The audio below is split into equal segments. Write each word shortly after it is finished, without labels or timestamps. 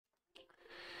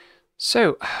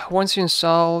So once you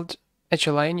installed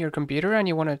HLA in your computer and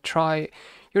you're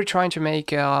trying to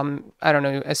make I don't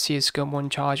know, a CS:GO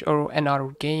montage or another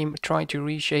game, trying to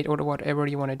reshade or whatever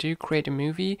you want to do, create a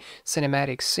movie,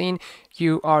 cinematic scene,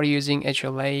 you are using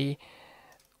HLA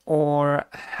or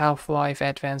Half-Life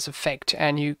Advanced Effect,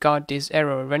 and you got this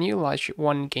error when you launch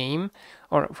one game,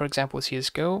 or for example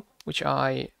CS:GO, which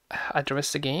I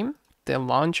address the game, the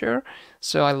launcher.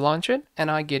 So I launch it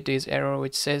and I get this error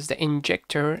which says the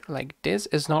injector like this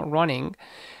is not running.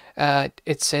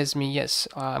 It says me, yes,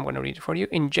 I'm going to read it for you.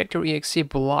 Injector.exe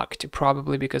blocked,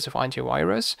 probably because of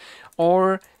antivirus,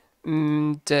 or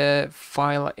the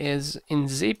file is in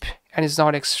zip and it's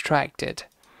not extracted.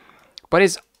 But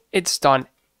it's done.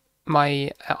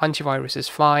 My antivirus is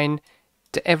fine.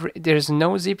 There's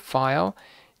no zip file.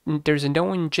 There's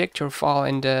no injector file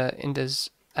in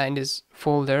this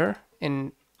folder,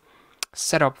 in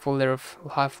setup folder of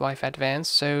Half-Life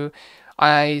Advanced. So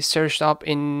I searched up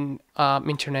in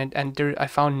internet and I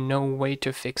found no way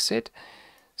to fix it.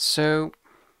 So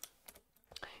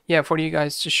yeah, for you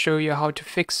guys to show you how to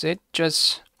fix it,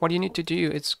 just what you need to do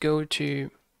is go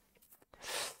to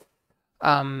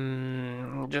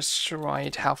just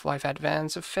write Half-Life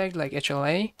Advanced Effect like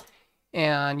HLA,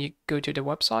 and you go to the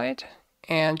website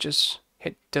and just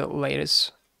hit the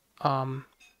latest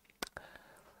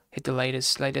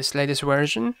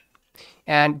version,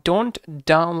 and don't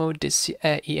download this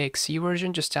exe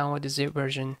version, just download the zip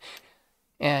version,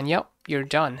 and yep, you're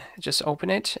done. Just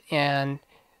open it and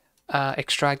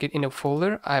extract it in a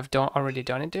folder. I've already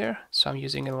done it there, so I'm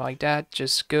using it like that.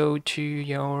 Just go to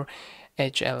your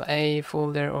HLA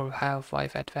folder or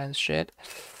Half-Life Advanced shit.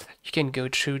 You can go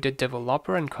through the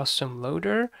developer and custom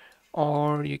loader,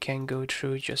 or you can go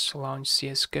through just launch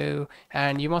CS:GO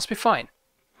and you must be fine.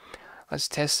 Let's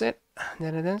test it.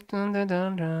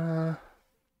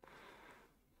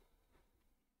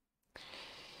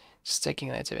 Just taking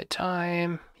a little bit of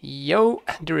time. Yo,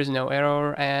 there is no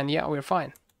error, and yeah, we're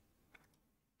fine.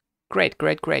 Great,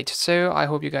 great, great. So I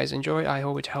hope you guys enjoyed. I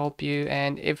hope it helped you,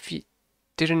 and if it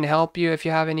didn't help you, if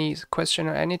you have any question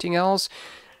or anything else,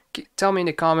 tell me in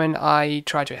the comment. I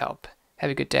try to help.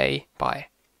 Have a good day. Bye.